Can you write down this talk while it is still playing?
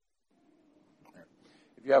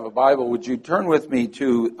If you have a Bible, would you turn with me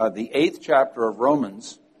to the 8th chapter of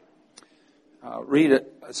Romans? Read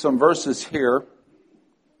some verses here.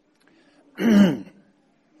 One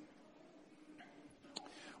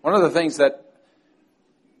of the things that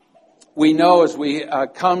we know as we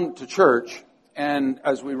come to church and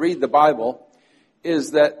as we read the Bible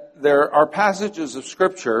is that there are passages of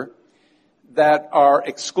Scripture that are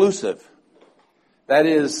exclusive. That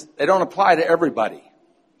is, they don't apply to everybody.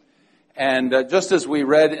 And just as we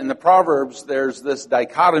read in the Proverbs, there's this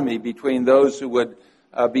dichotomy between those who would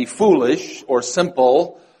be foolish or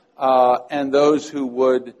simple and those who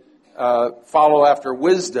would follow after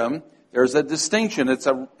wisdom. There's a distinction. It's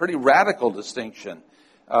a pretty radical distinction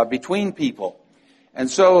between people.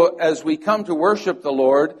 And so as we come to worship the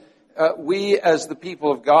Lord, we as the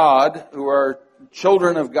people of God, who are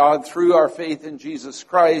children of God through our faith in Jesus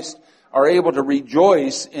Christ, are able to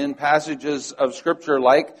rejoice in passages of Scripture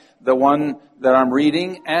like the one that I'm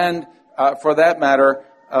reading, and for that matter,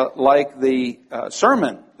 like the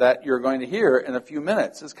sermon that you're going to hear in a few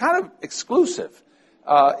minutes. It's kind of exclusive.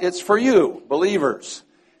 It's for you, believers.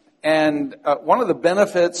 And one of the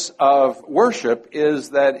benefits of worship is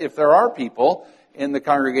that if there are people in the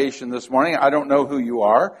congregation this morning, I don't know who you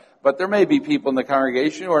are, but there may be people in the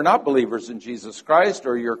congregation who are not believers in Jesus Christ,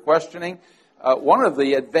 or you're questioning. One of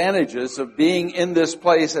the advantages of being in this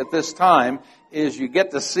place at this time is you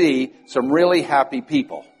get to see some really happy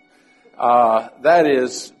people. That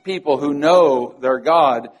is, people who know their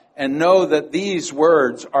God and know that these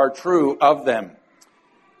words are true of them.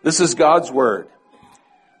 This is God's word.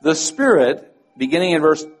 The Spirit, beginning in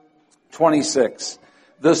verse 26,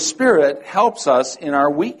 the Spirit helps us in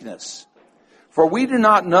our weakness. For we do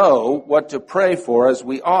not know what to pray for as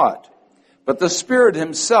we ought. But the Spirit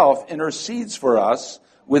Himself intercedes for us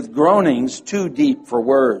with groanings too deep for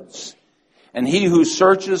words. And He who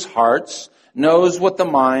searches hearts knows what the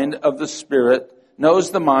mind of the Spirit, knows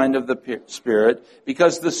the mind of the Spirit,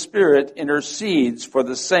 because the Spirit intercedes for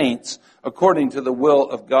the saints according to the will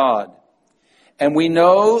of God. And we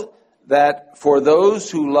know that for those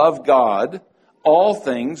who love God, all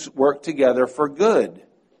things work together for good,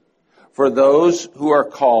 for those who are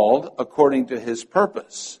called according to His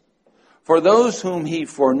purpose. For those whom He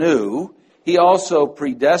foreknew, He also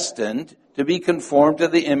predestined to be conformed to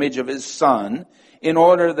the image of His Son, in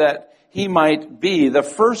order that He might be the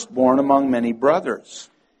firstborn among many brothers.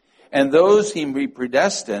 And those whom He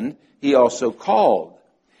predestined, He also called.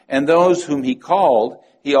 And those whom He called,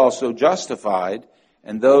 He also justified.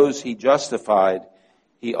 And those He justified,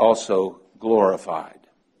 He also glorified.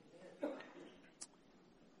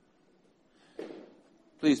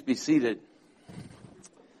 Please be seated.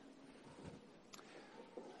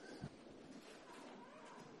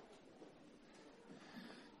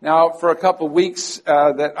 Now, for a couple of weeks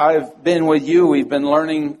that I've been with you, we've been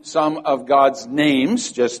learning some of God's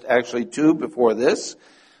names, just actually two before this.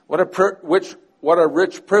 What a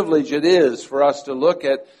rich privilege it is for us to look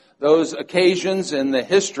at those occasions in the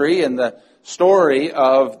history and the story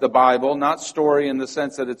of the Bible, not story in the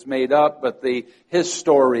sense that it's made up, but His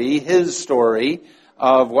story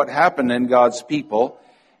of what happened in God's people.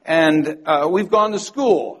 And we've gone to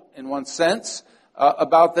school, in one sense,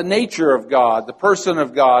 about the nature of God, the person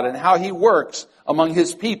of God, and how He works among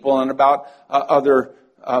His people and about other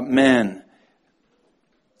men.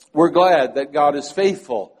 We're glad that God is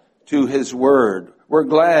faithful to His Word. We're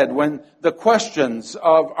glad when the questions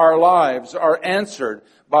of our lives are answered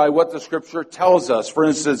by what the Scripture tells us. For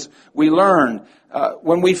instance, we learn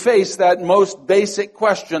when we face that most basic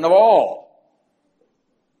question of all,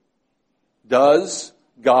 does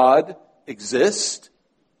God exist?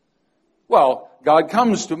 Well, God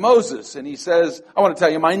comes to Moses and He says, I want to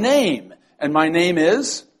tell you my name. And my name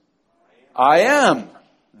is, I am.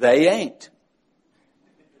 They ain't.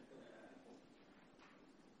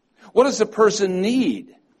 What does a person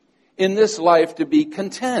need in this life to be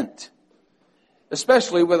content?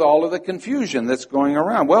 Especially with all of the confusion that's going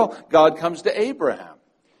around. Well, God comes to Abraham.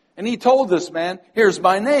 And He told this man, here's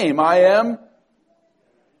my name. I am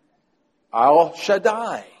Al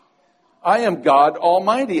Shaddai. I am God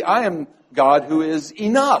Almighty. I am God who is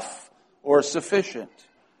enough or sufficient.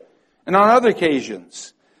 And on other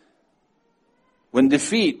occasions, when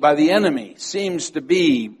defeat by the enemy seems to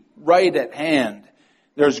be right at hand,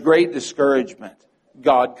 there's great discouragement.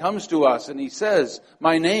 God comes to us and He says,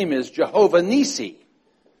 my name is Jehovah Nissi.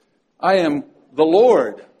 I am the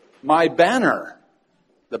Lord, my banner,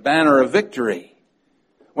 the banner of victory.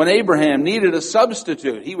 When Abraham needed a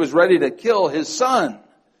substitute, he was ready to kill his son.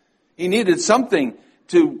 He needed something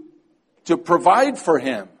to provide for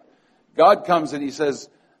him. God comes and He says,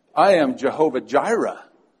 I am Jehovah Jireh.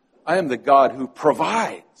 I am the God who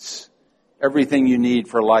provides everything you need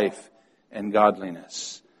for life and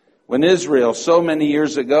godliness. When Israel, so many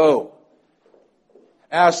years ago,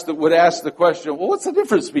 would ask the question, well, what's the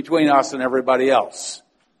difference between us and everybody else?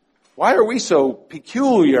 Why are we so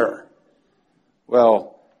peculiar?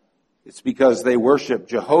 Well, it's because they worship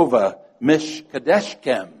Jehovah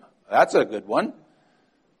Mishkadeshkem. That's a good one.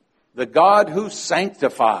 The God who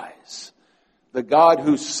sanctifies. The God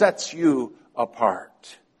who sets you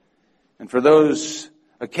apart. And for those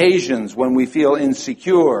occasions when we feel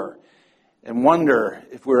insecure and wonder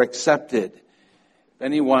if we're accepted, if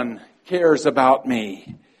anyone cares about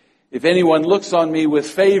me, if anyone looks on me with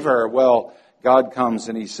favor, well, God comes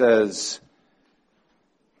and He says,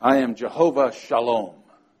 I am Jehovah Shalom.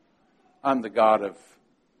 I'm the God of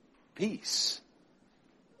peace.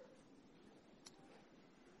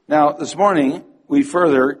 Now, this morning, we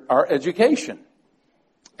further our education.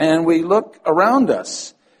 And we look around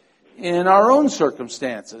us in our own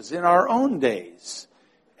circumstances, in our own days.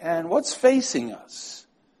 And what's facing us?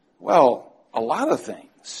 Well, a lot of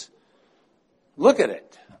things. Look at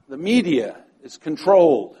it. The media is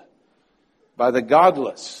controlled by the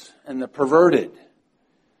godless and the perverted.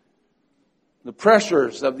 The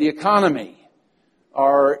pressures of the economy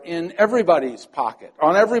are in everybody's pocket,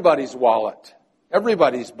 on everybody's wallet,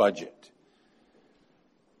 everybody's budget.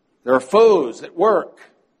 There are foes at work.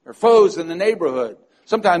 There are foes in the neighborhood.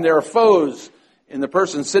 Sometimes there are foes in the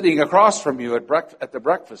person sitting across from you at the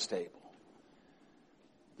breakfast table.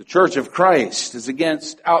 The Church of Christ is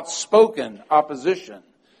against outspoken opposition,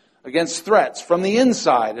 against threats from the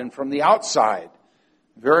inside and from the outside,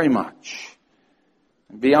 very much.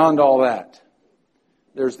 And beyond all that,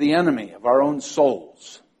 there's the enemy of our own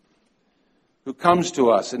souls who comes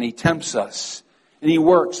to us and he tempts us and he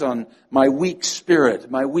works on my weak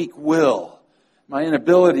spirit, my weak will, my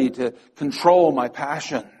inability to control my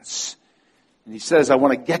passions. And he says, I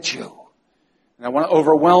want to get you and I want to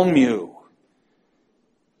overwhelm you.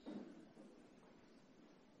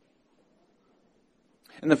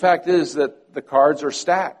 And the fact is that the cards are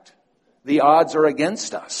stacked. The odds are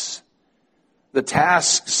against us. The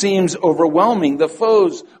task seems overwhelming. The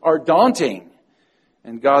foes are daunting.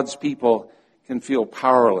 And God's people can feel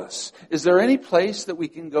powerless. Is there any place that we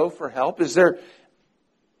can go for help? Is there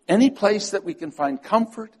any place that we can find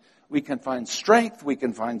comfort? We can find strength. We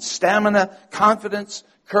can find stamina, confidence,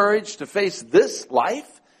 courage to face this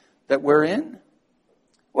life that we're in?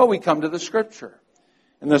 Well, we come to the Scripture.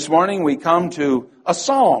 And this morning we come to a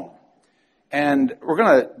psalm. And we're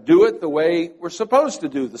going to do it the way we're supposed to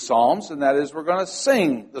do the Psalms, and that is we're going to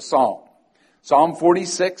sing the psalm. Psalm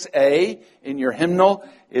 46a in your hymnal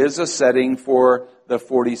is a setting for the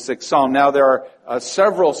 46th Psalm. Now there are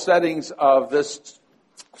several settings of this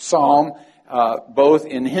psalm, both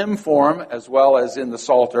in hymn form as well as in the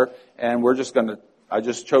Psalter, and I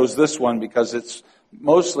just chose this one because it's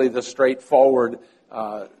mostly the straightforward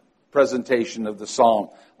presentation of the psalm.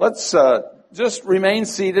 Let's just remain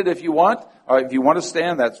seated if you want. If you want to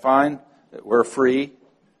stand, that's fine. We're free.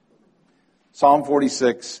 Psalm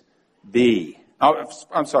 46b. Oh,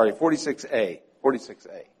 I'm sorry, 46a.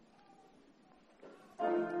 46a.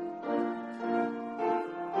 I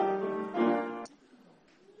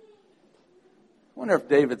wonder if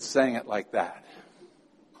David sang it like that.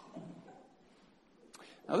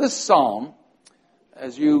 Now this psalm,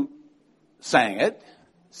 as you sang it,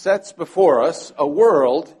 sets before us a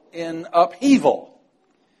world in upheaval.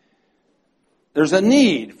 There's a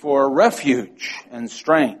need for refuge and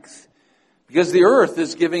strength because the earth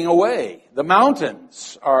is giving away. The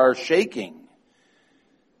mountains are shaking.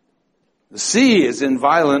 The sea is in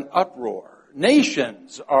violent uproar.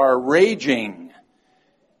 Nations are raging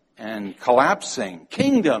and collapsing.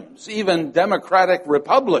 Kingdoms, even democratic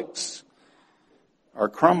republics, are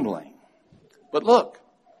crumbling. But look,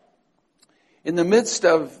 in the midst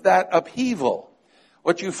of that upheaval,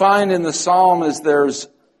 what you find in the psalm is there's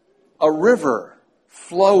a river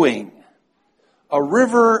flowing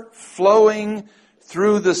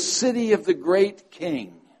through the city of the great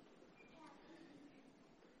King.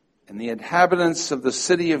 And the inhabitants of the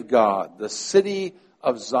city of God, the city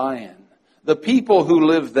of Zion, the people who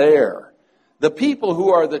live there, the people who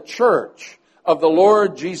are the church of the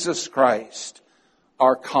Lord Jesus Christ,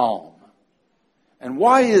 are calm. And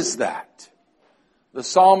why is that? The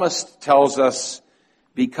psalmist tells us,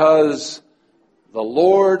 because the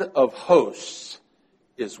Lord of hosts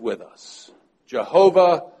is with us.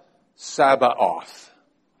 Jehovah Sabaoth.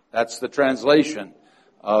 That's the translation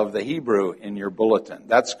of the Hebrew in your bulletin.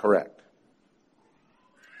 That's correct.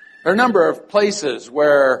 There are a number of places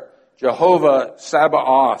where Jehovah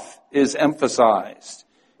Sabaoth is emphasized.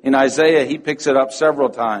 In Isaiah, he picks it up several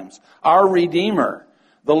times. Our Redeemer,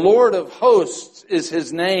 the Lord of hosts is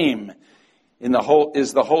his name,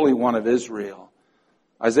 is the Holy One of Israel.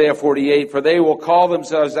 Isaiah 48, for they will call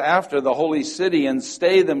themselves after the holy city and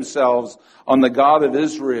stay themselves on the God of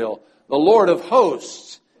Israel. The Lord of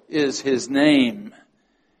hosts is his name.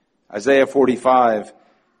 Isaiah 45,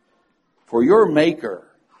 for your Maker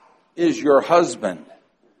is your husband.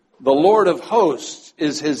 The Lord of hosts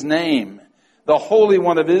is his name. The Holy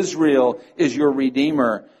One of Israel is your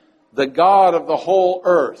Redeemer. The God of the whole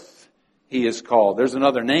earth, he is called. There's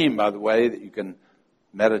another name, by the way, that you can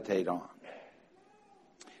meditate on.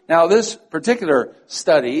 Now, this particular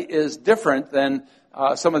study is different than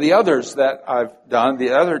some of the others that I've done,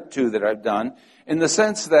 the other two that I've done, in the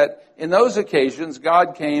sense that in those occasions,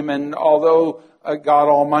 God came, and although God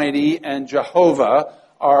Almighty and Jehovah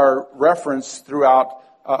are referenced throughout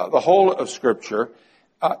the whole of Scripture,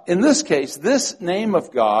 in this case, this name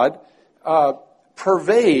of God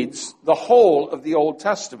pervades the whole of the Old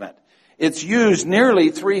Testament. It's used nearly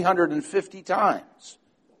 350 times.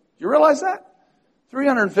 Do you realize that?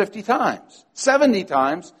 350 times. 70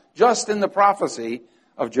 times just in the prophecy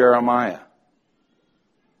of Jeremiah.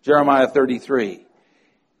 Jeremiah 33.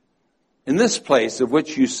 In this place of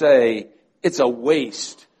which you say, it's a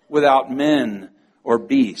waste without men or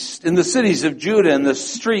beast. In the cities of Judah and the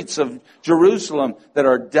streets of Jerusalem that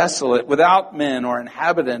are desolate, without men or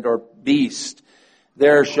inhabitant or beast,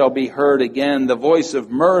 there shall be heard again the voice of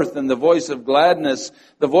mirth and the voice of gladness,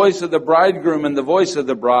 the voice of the bridegroom and the voice of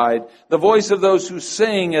the bride, the voice of those who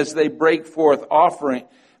sing as they bring forth offerings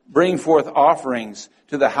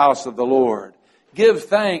to the house of the Lord. Give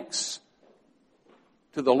thanks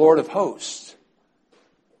to the Lord of hosts,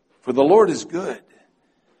 for the Lord is good.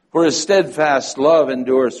 For his steadfast love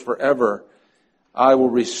endures forever. I will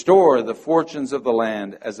restore the fortunes of the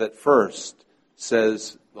land as at first,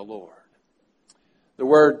 says the Lord. The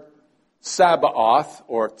word Sabaoth,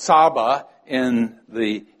 or Tzaba in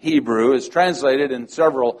the Hebrew, is translated in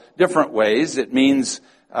several different ways. It means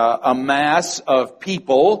a mass of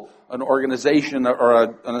people, an organization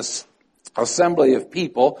or an assembly of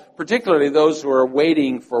people, particularly those who are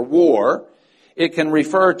waiting for war. It can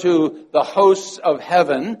refer to the hosts of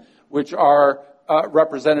heaven, which are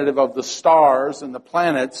representative of the stars and the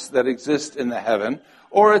planets that exist in the heaven,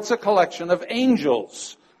 or it's a collection of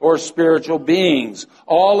angels or spiritual beings,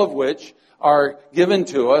 all of which are given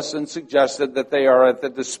to us and suggested that they are at the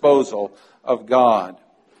disposal of God.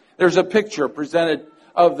 There's a picture presented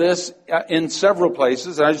of this in several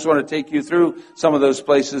places, and I just want to take you through some of those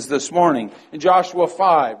places this morning. In Joshua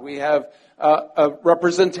 5, we have a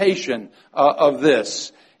representation of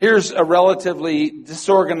this. Here's a relatively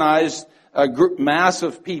disorganized mass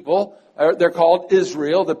of people. They're called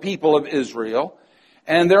Israel, the people of Israel.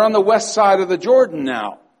 And they're on the west side of the Jordan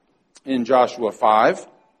now in Joshua 5.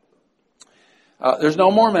 There's no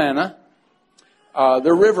more manna.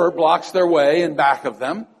 The river blocks their way in back of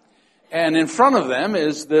them. And in front of them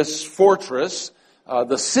is this fortress,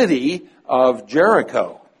 the city of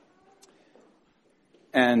Jericho.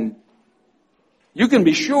 And you can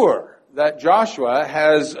be sure that Joshua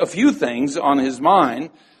has a few things on his mind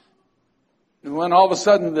when all of a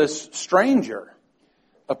sudden this stranger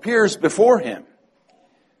appears before him,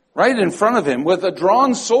 right in front of him with a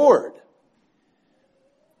drawn sword.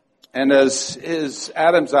 And as his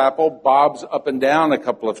Adam's apple bobs up and down a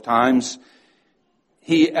couple of times,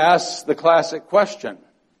 he asks the classic question,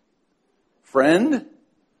 friend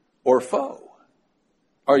or foe?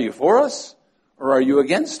 Are you for us or are you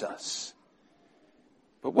against us?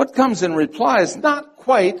 But what comes in reply is not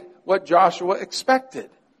quite what Joshua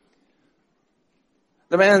expected.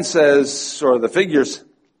 The man says, or the figure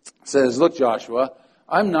says, look, Joshua,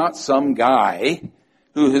 I'm not some guy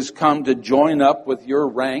who has come to join up with your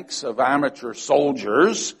ranks of amateur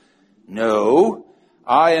soldiers. No,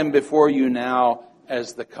 I am before you now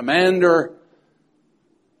as the commander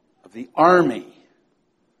of the army,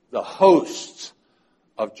 the hosts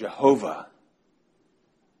of Jehovah,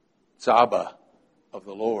 Tzaba of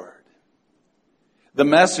the Lord. The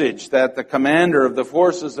message that the commander of the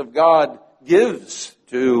forces of God gives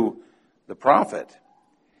to the prophet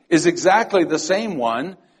is exactly the same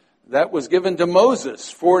one that was given to Moses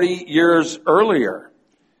 40 years earlier.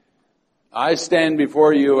 I stand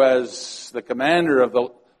before you as the commander of the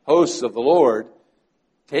hosts of the Lord.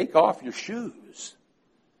 Take off your shoes.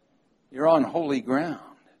 You're on holy ground.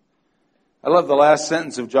 I love the last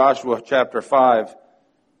sentence of Joshua chapter 5.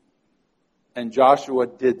 And Joshua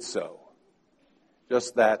did so.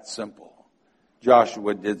 Just that simple.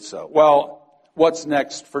 Joshua did so. Well, what's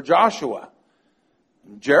next for Joshua?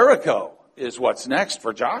 Jericho is what's next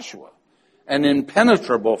for Joshua. an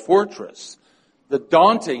impenetrable fortress. The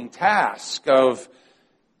daunting task of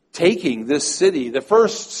taking this city, the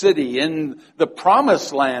first city in the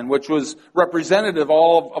promised land, which was representative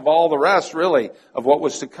of all the rest, really, of what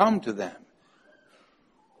was to come to them.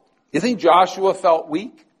 You think Joshua felt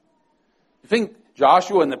weak? You think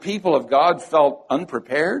Joshua and the people of God felt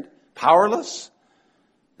unprepared, powerless?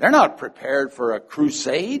 They're not prepared for a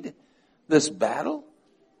crusade, this battle.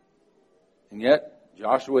 And yet,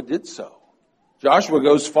 Joshua did so. Joshua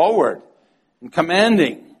goes forward in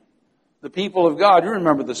commanding the people of God. You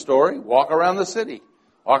remember the story. Walk around the city.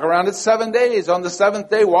 Walk around it 7 days. On the seventh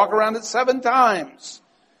day, walk around it 7 times.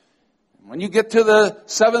 When you get to the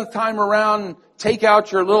 7th time around, take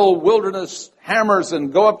out your little wilderness hammers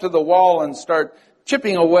and go up to the wall and start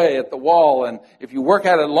chipping away at the wall. And if you work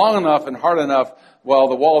at it long enough and hard enough, well,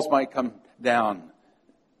 the walls might come down.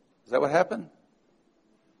 Is that what happened?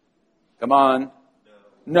 Come on.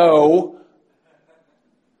 No.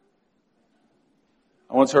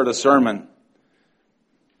 I once heard a sermon.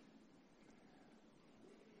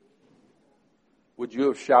 Would you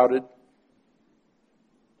have shouted?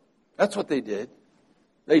 That's what they did.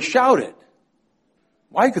 They shouted.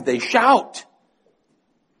 Why could they shout?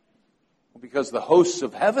 Well, because the hosts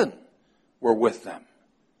of heaven were with them.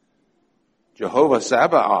 Jehovah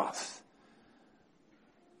Sabaoth.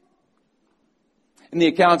 In the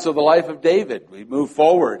accounts of the life of David, we move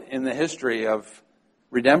forward in the history of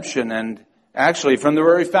redemption, and actually from the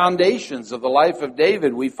very foundations of the life of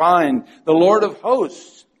David, we find the Lord of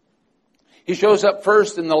hosts. He shows up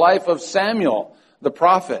first in the life of Samuel, the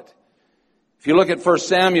prophet. If you look at 1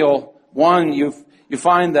 Samuel 1, you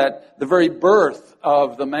find that the very birth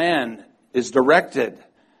of the man is directed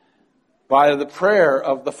by the prayer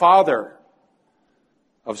of the father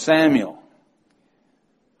of Samuel.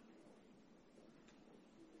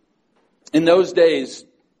 In those days,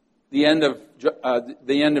 the end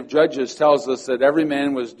of Judges tells us that every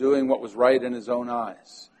man was doing what was right in his own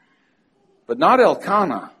eyes. But not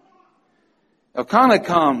Elkanah. Elkanah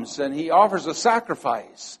comes and he offers a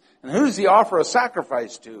sacrifice. And who does he offer a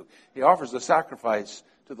sacrifice to? He offers a sacrifice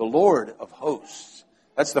to the Lord of hosts.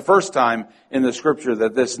 That's the first time in the scripture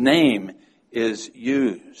that this name is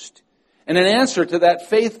used. And in answer to that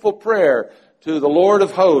faithful prayer to the Lord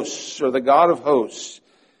of hosts, or the God of hosts,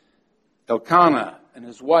 Elkanah and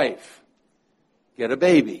his wife get a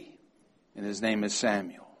baby, and his name is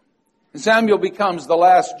Samuel. And Samuel becomes the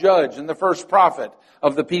last judge and the first prophet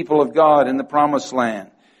of the people of God in the promised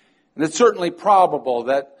land. And it's certainly probable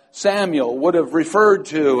that Samuel would have referred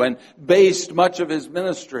to and based much of his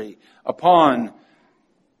ministry upon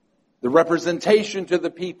the representation to the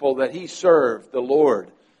people that he served, the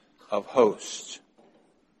Lord of hosts.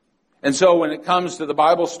 And so when it comes to the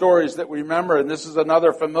Bible stories that we remember, and this is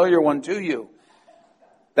another familiar one to you,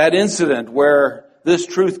 that incident where this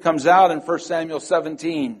truth comes out in 1 Samuel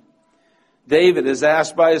 17. David is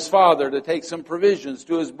asked by his father to take some provisions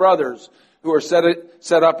to his brothers who are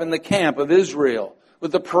set up in the camp of Israel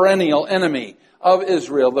with the perennial enemy of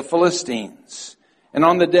Israel, the Philistines. And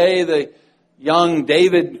on the day the young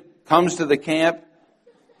David comes to the camp,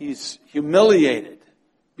 he's humiliated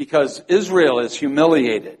because Israel is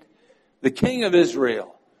humiliated. The king of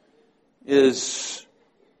Israel is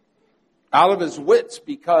out of his wits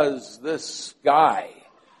because this guy,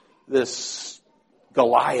 this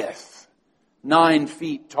Goliath, 9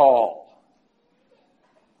 feet tall,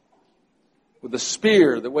 with a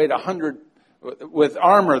spear that weighed 100, with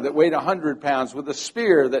armor that weighed 100 pounds, with a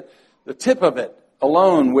spear that the tip of it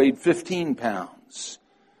alone weighed 15 pounds.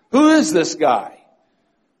 Who is this guy?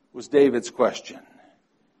 Was David's question.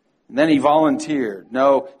 And then he volunteered.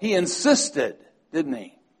 No, he insisted, didn't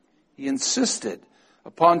he? He insisted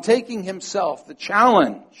upon taking himself the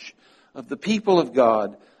challenge of the people of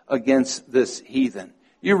God against this heathen.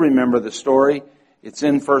 You remember the story. It's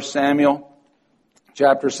in 1 Samuel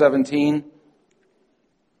chapter 17,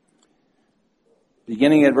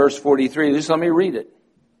 beginning at verse 43. Just let me read it.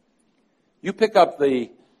 You pick up the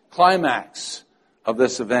climax of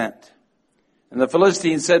this event. And the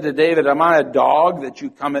Philistine said to David, "Am I a dog that you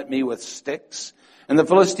come at me with sticks?" And the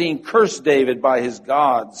Philistine cursed David by his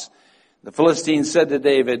gods. The Philistine said to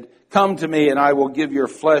David, "Come to me, and I will give your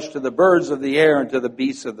flesh to the birds of the air and to the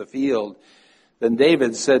beasts of the field." Then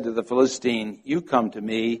David said to the Philistine, "You come to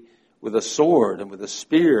me with a sword and with a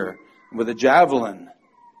spear and with a javelin.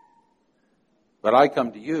 But I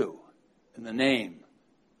come to you in the name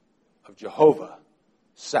of Jehovah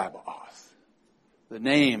Sabaoth, the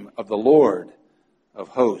name of the Lord of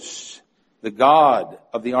hosts, the God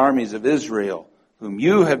of the armies of Israel, whom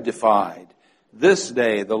you have defied. This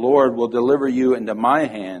day the Lord will deliver you into my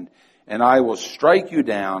hand, and I will strike you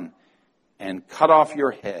down and cut off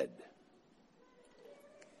your head.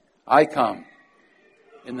 I come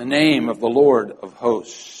in the name of the Lord of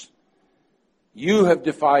hosts. You have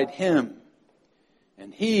defied him,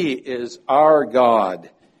 and he is our God.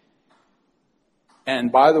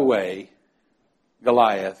 And by the way,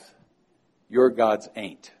 Goliath, your gods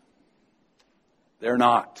ain't. They're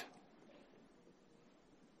not.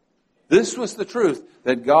 This was the truth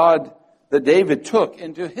that David took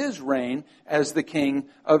into his reign as the king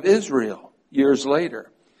of Israel years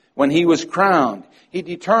later. When he was crowned, he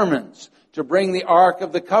determines to bring the Ark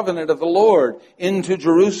of the Covenant of the Lord into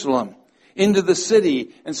Jerusalem, into the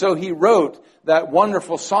city. And so he wrote that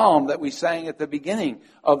wonderful psalm that we sang at the beginning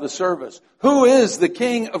of the service. Who is the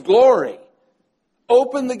King of glory?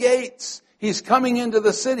 Open the gates. He's coming into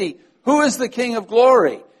the city. Who is the King of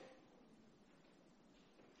glory?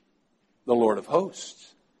 The Lord of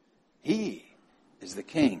hosts. He is the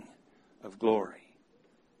King of glory.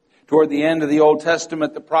 Toward the end of the Old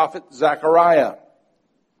Testament, the prophet Zechariah,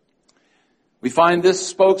 we find this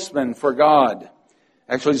spokesman for God.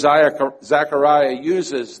 Actually, Zechariah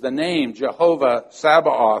uses the name Jehovah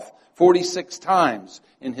Sabaoth 46 times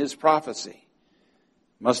in his prophecy.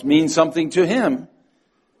 Must mean something to him.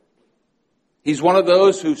 He's one of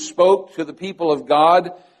those who spoke to the people of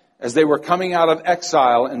God as they were coming out of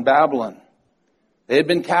exile in Babylon. They had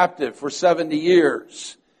been captive for 70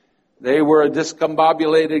 years. They were a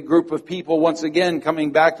discombobulated group of people once again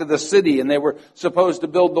coming back to the city, and they were supposed to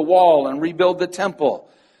build the wall and rebuild the temple.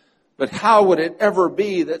 But how would it ever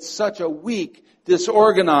be that such a weak,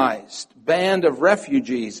 disorganized band of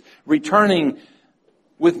refugees returning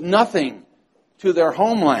with nothing to their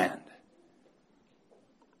homeland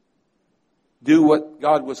do what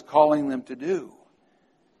God was calling them to do?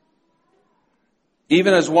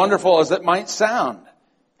 Even as wonderful as it might sound,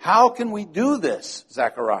 how can we do this,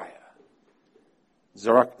 Zechariah?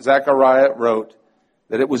 Zechariah wrote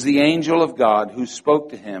that it was the angel of God who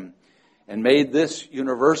spoke to him and made this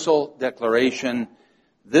universal declaration: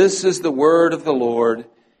 this is the word of the Lord.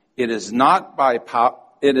 It is not by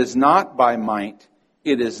it is not by might.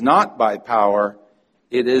 It is not by power.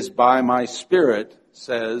 It is by my Spirit,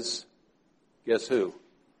 says, guess who?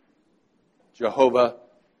 Jehovah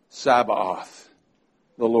Sabaoth,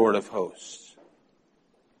 the Lord of hosts.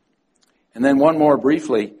 And then one more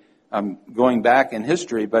briefly, I'm going back in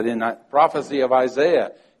history, but in the prophecy of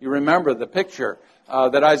Isaiah, you remember the picture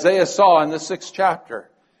that Isaiah saw in the 6th chapter.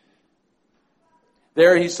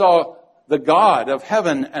 There he saw the God of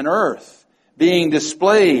heaven and earth being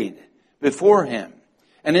displayed before him.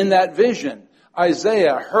 And in that vision,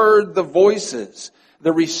 Isaiah heard the voices,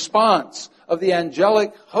 the response of the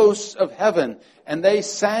angelic hosts of heaven, and they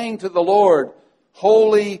sang to the Lord,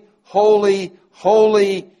 "Holy, holy,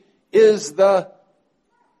 holy is the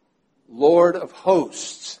Lord of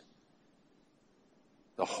hosts.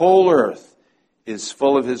 The whole earth is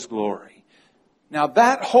full of his glory." Now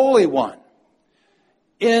that Holy One,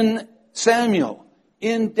 in Samuel,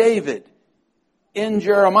 in David, in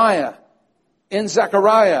Jeremiah, in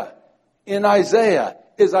Zechariah, in Isaiah,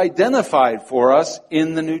 is identified for us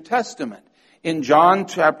in the New Testament. In John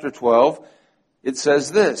chapter 12, it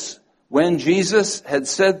says this: when Jesus had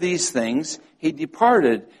said these things, he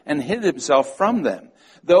departed and hid himself from them.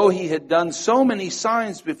 Though he had done so many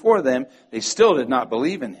signs before them, they still did not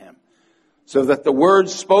believe in him. So that the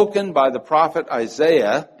words spoken by the prophet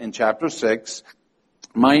Isaiah in chapter 6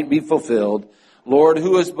 might be fulfilled: Lord,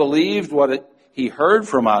 who has believed what he heard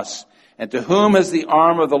from us? And to whom has the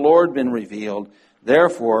arm of the Lord been revealed?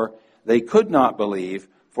 Therefore, they could not believe.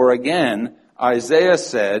 For again, Isaiah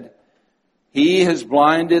said, he has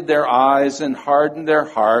blinded their eyes and hardened their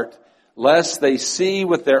heart, lest they see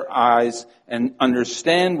with their eyes and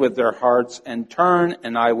understand with their hearts and turn,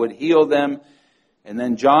 and I would heal them. And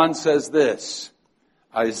then John says this: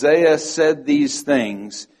 Isaiah said these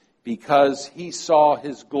things because he saw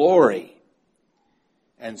his glory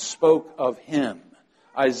and spoke of him.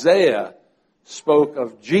 Isaiah spoke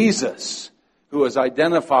of Jesus, who was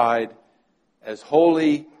identified as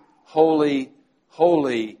holy, holy,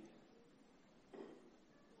 holy,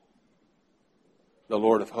 the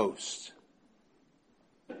Lord of hosts.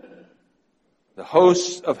 The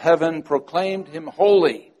hosts of heaven proclaimed him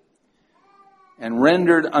holy and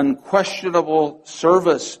rendered unquestionable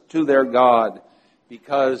service to their God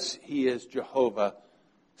because he is Jehovah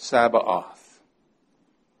Sabaoth.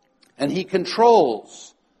 And he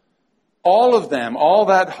controls all of them, all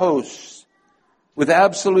that host, with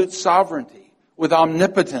absolute sovereignty, with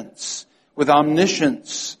omnipotence, with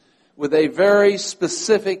omniscience, with a very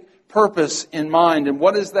specific purpose in mind. And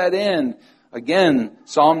what is that end? Again,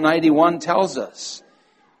 Psalm 91 tells us.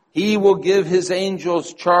 He will give His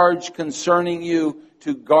angels charge concerning you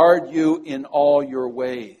to guard you in all your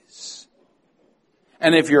ways.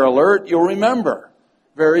 And if you're alert, you'll remember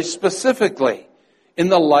very specifically in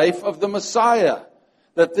the life of the Messiah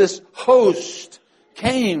that this host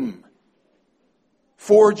came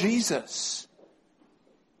for Jesus.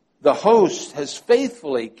 The host has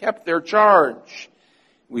faithfully kept their charge.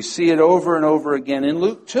 We see it over and over again in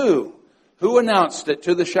Luke 2. Who announced it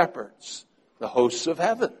to the shepherds? The hosts of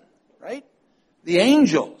heaven, right? The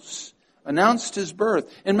angels announced His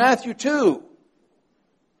birth. In Matthew 2,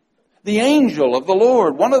 the angel of the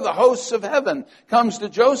Lord, one of the hosts of heaven, comes to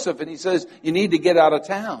Joseph and he says, you need to get out of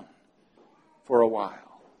town for a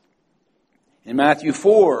while. In Matthew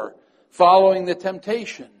 4, following the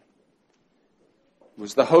temptation, it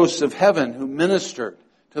was the hosts of heaven who ministered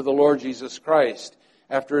to the Lord Jesus Christ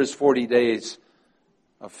after His 40 days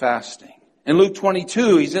of fasting. In Luke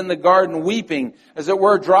 22, He's in the garden weeping, as it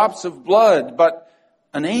were, drops of blood, but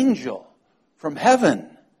an angel from heaven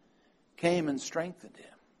came and strengthened Him.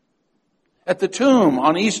 At the tomb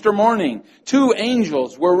on Easter morning, 2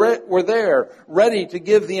 angels were there, ready to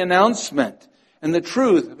give the announcement and the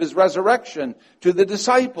truth of His resurrection to the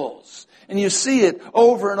disciples. And you see it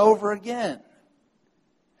over and over again.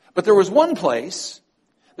 But there was one place,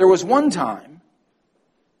 there was one time,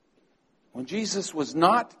 when Jesus was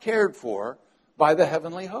not cared for by the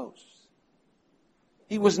heavenly hosts.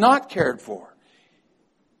 He was not cared for.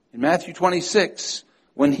 In Matthew 26,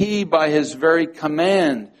 when He, by His very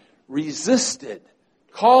command, resisted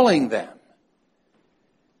calling them,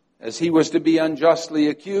 as He was to be unjustly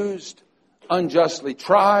accused, unjustly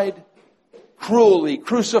tried, cruelly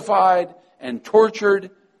crucified, and tortured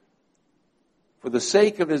for the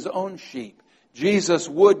sake of His own sheep, Jesus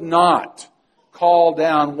would not call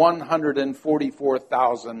down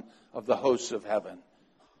 144,000 of the hosts of heaven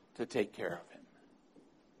to take care of Him.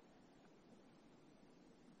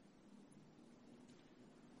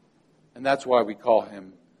 And that's why we call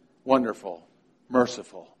Him Wonderful,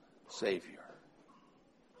 Merciful Savior.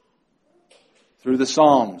 Through the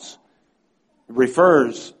Psalms, it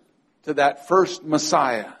refers to that first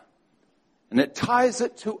Messiah. And it ties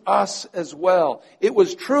it to us as well. It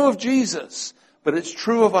was true of Jesus, but it's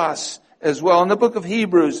true of us as well. In the book of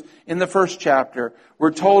Hebrews, in the 1st chapter,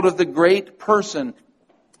 we're told of the great person,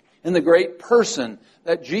 and the great person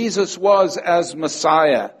that Jesus was as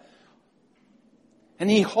Messiah.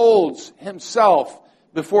 And He holds Himself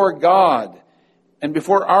before God and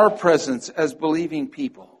before our presence as believing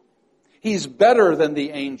people. He's better than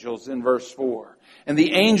the angels in verse 4. And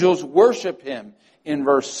the angels worship Him in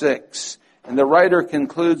verse 6. And the writer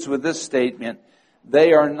concludes with this statement, are they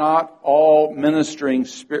not all ministering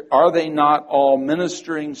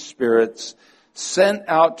spirits sent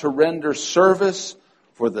out to render service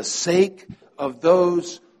for the sake of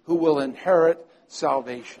those who will inherit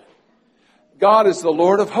salvation? God is the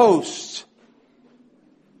Lord of hosts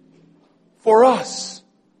for us.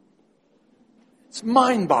 It's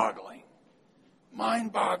mind-boggling.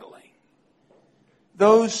 Mind-boggling.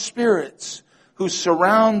 Those spirits who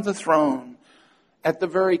surround the throne at the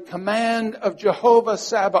very command of Jehovah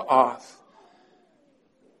Sabaoth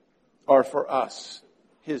are for us,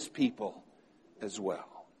 His people, as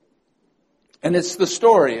well. And it's the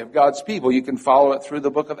story of God's people. You can follow it through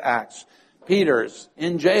the book of Acts. Peter's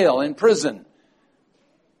in jail, in prison.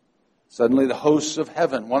 Suddenly the hosts of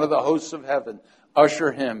heaven, one of the hosts of heaven,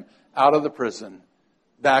 usher him out of the prison,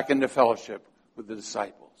 back into fellowship with the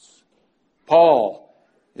disciples. Paul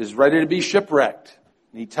is ready to be shipwrecked.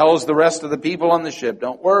 And he tells the rest of the people on the ship,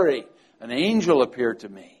 don't worry, an angel appeared to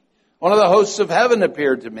me. One of the hosts of heaven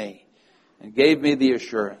appeared to me and gave me the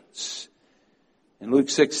assurance. In Luke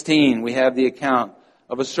 16, we have the account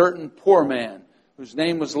of a certain poor man whose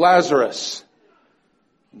name was Lazarus.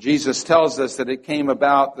 Jesus tells us that it came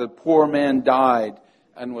about the poor man died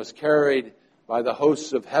and was carried by the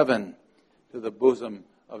hosts of heaven to the bosom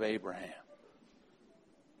of Abraham.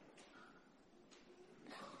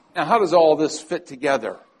 Now, how does all this fit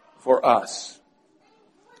together for us?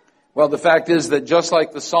 Well, the fact is that just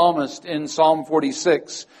like the psalmist in Psalm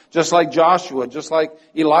 46, just like Joshua, just like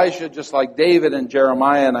Elisha, just like David and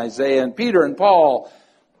Jeremiah and Isaiah and Peter and Paul,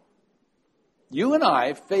 you and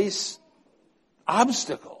I face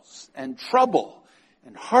obstacles and trouble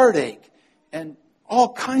and heartache and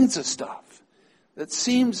all kinds of stuff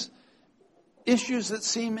issues that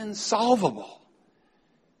seem insolvable.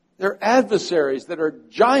 They're adversaries that are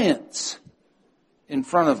giants in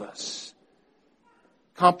front of us.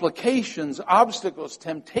 Complications, obstacles,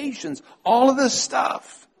 temptations, all of this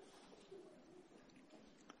stuff.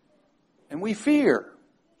 And we fear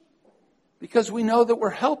because we know that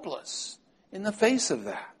we're helpless in the face of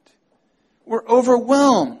that. We're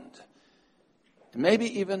overwhelmed. And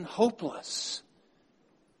maybe even hopeless.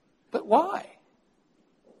 But why?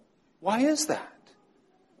 Why is that?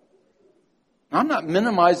 I'm not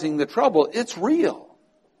minimizing the trouble. It's real.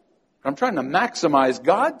 I'm trying to maximize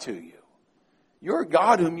God to you. You're a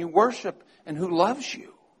God whom you worship and who loves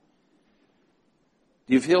you.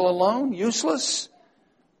 Do you feel alone, useless?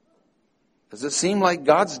 Does it seem like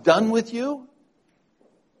God's done with you?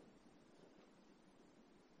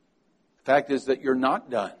 The fact is that you're not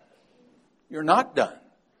done. You're not done.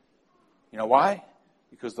 You know why?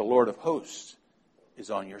 Because the Lord of hosts is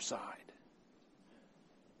on your side.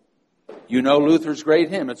 You know Luther's great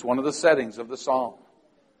hymn. It's one of the settings of the psalm.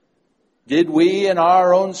 Did we in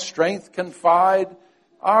our own strength confide,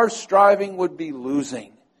 our striving would be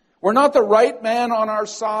losing. We're not the right man on our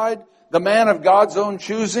side, the man of God's own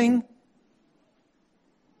choosing.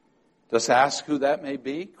 Just ask who that may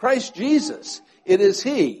be. Christ Jesus. It is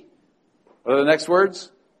He. What are the next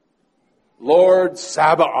words? Lord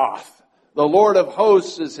Sabaoth. The Lord of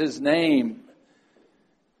hosts is His name.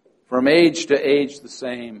 From age to age the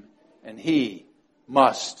same. And He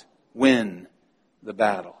must win the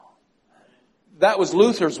battle. That was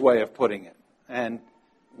Luther's way of putting it. And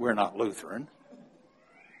we're not Lutheran.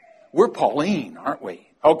 We're Pauline, aren't we?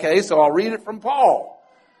 Okay, so I'll read it from Paul.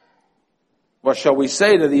 What shall we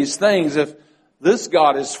say to these things? If this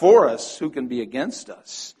God is for us, who can be against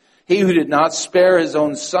us? He who did not spare His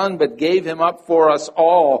own Son, but gave Him up for us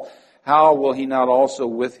all, how will He not also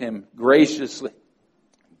with Him graciously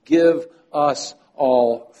give us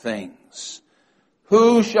all things?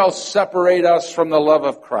 Who shall separate us from the love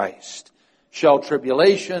of Christ? Shall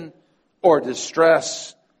tribulation or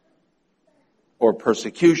distress or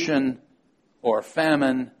persecution or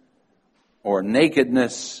famine or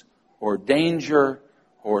nakedness or danger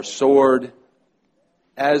or sword?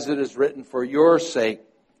 As it is written, for your sake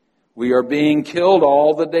we are being killed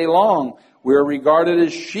all the day long. We are regarded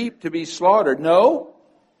as sheep to be slaughtered. No,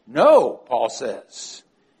 Paul says.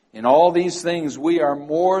 In all these things we are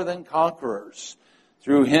more than conquerors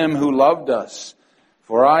through Him who loved us.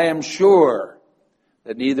 For I am sure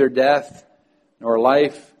that neither death, nor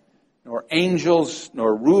life, nor angels,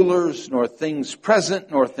 nor rulers, nor things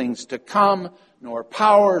present, nor things to come, nor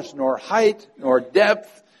powers, nor height, nor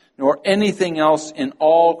depth, nor anything else in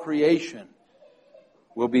all creation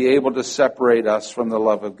will be able to separate us from the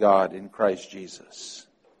love of God in Christ Jesus.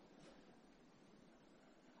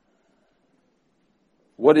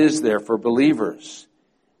 What is there for believers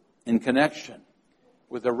in connection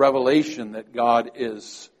with the revelation that God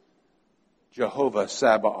is Jehovah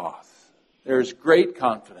Sabaoth? There's great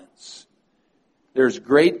confidence. There's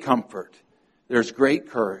great comfort. There's great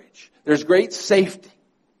courage. There's great safety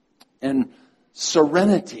and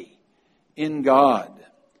serenity in God.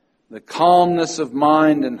 The calmness of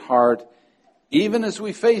mind and heart, even as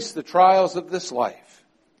we face the trials of this life.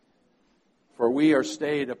 For we are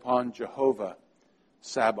stayed upon Jehovah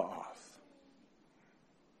Sabaoth.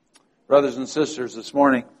 Brothers and sisters, this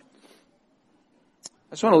morning,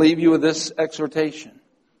 I just want to leave you with this exhortation.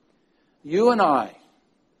 You and I,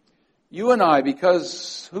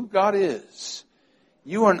 because who God is,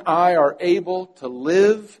 you and I are able to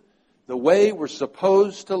live the way we're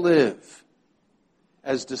supposed to live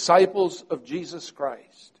as disciples of Jesus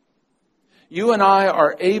Christ. You and I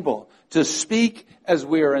are able to speak as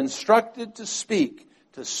we are instructed to speak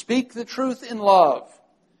the truth in love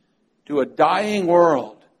to a dying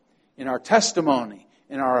world, in our testimony,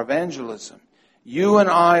 in our evangelism. You and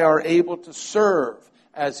I are able to serve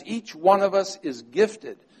as each one of us is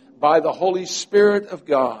gifted by the Holy Spirit of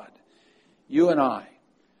God. You and I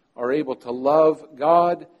are able to love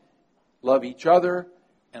God, love each other,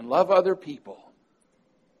 and love other people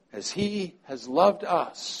as He has loved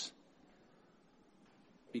us,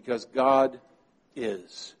 because God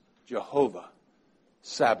is Jehovah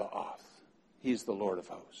Sabaoth. He's the Lord of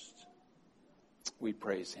hosts. We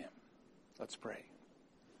praise Him. Let's pray.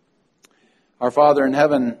 Our Father in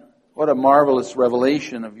heaven, what a marvelous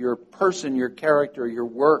revelation of your person, your character, your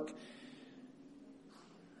work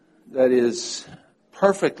that is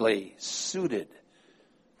perfectly suited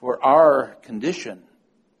for our condition.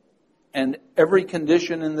 And every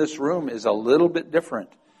condition in this room is a little bit different.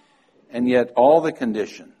 And yet all the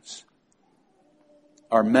conditions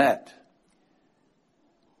are met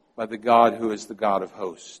by the God who is the God of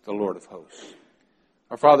hosts, the Lord of hosts.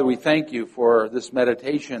 Our Father, we thank you for this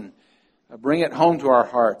meditation. Bring it home to our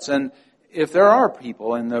hearts. And if there are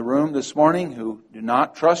people in the room this morning who do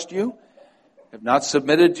not trust you, have not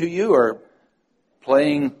submitted to you, or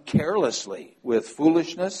playing carelessly with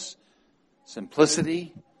foolishness,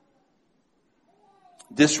 simplicity,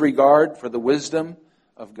 disregard for the wisdom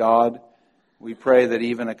of God, We pray that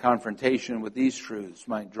even a confrontation with these truths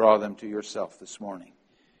might draw them to yourself this morning.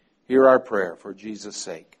 Hear our prayer for Jesus'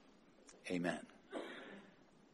 sake. Amen.